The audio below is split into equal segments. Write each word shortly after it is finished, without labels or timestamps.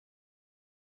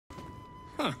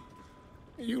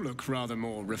You look rather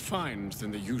more refined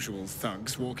than the usual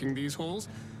thugs walking these halls.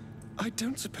 I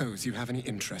don't suppose you have any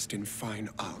interest in fine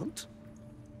art?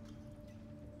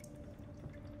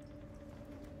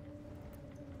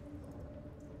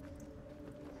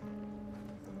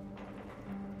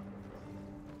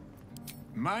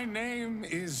 My name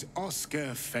is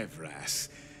Oskar Fevras,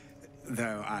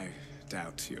 though I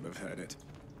doubt you'll have heard it.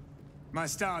 My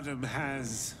stardom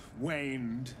has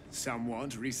waned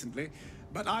somewhat recently,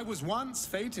 but I was once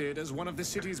fated as one of the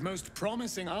city's most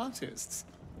promising artists.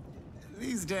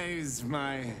 These days,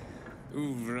 my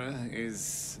oeuvre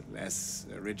is less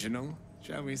original,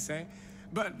 shall we say,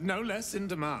 but no less in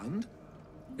demand.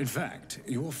 In fact,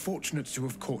 you're fortunate to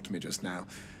have caught me just now.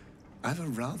 I have a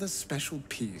rather special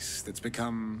piece that's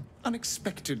become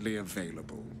unexpectedly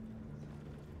available.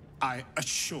 I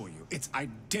assure you, it's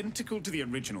identical to the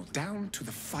original, down to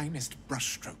the finest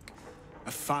brushstroke.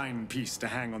 A fine piece to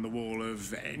hang on the wall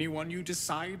of anyone you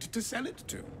decide to sell it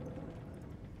to.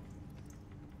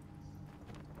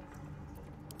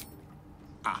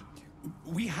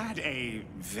 We had a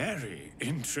very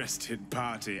interested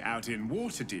party out in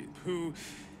Waterdeep who,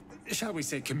 shall we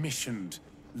say, commissioned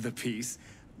the piece,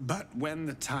 but when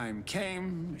the time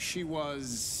came, she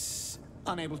was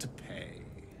unable to pay.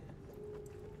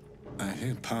 I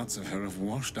hear parts of her have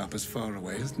washed up as far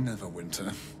away as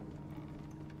Neverwinter.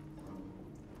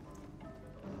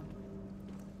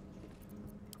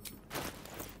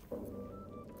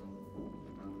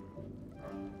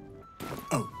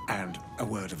 Oh, and a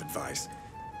word of advice.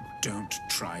 Don't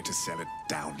try to sell it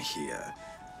down here.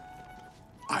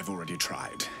 I've already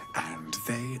tried, and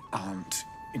they aren't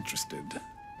interested.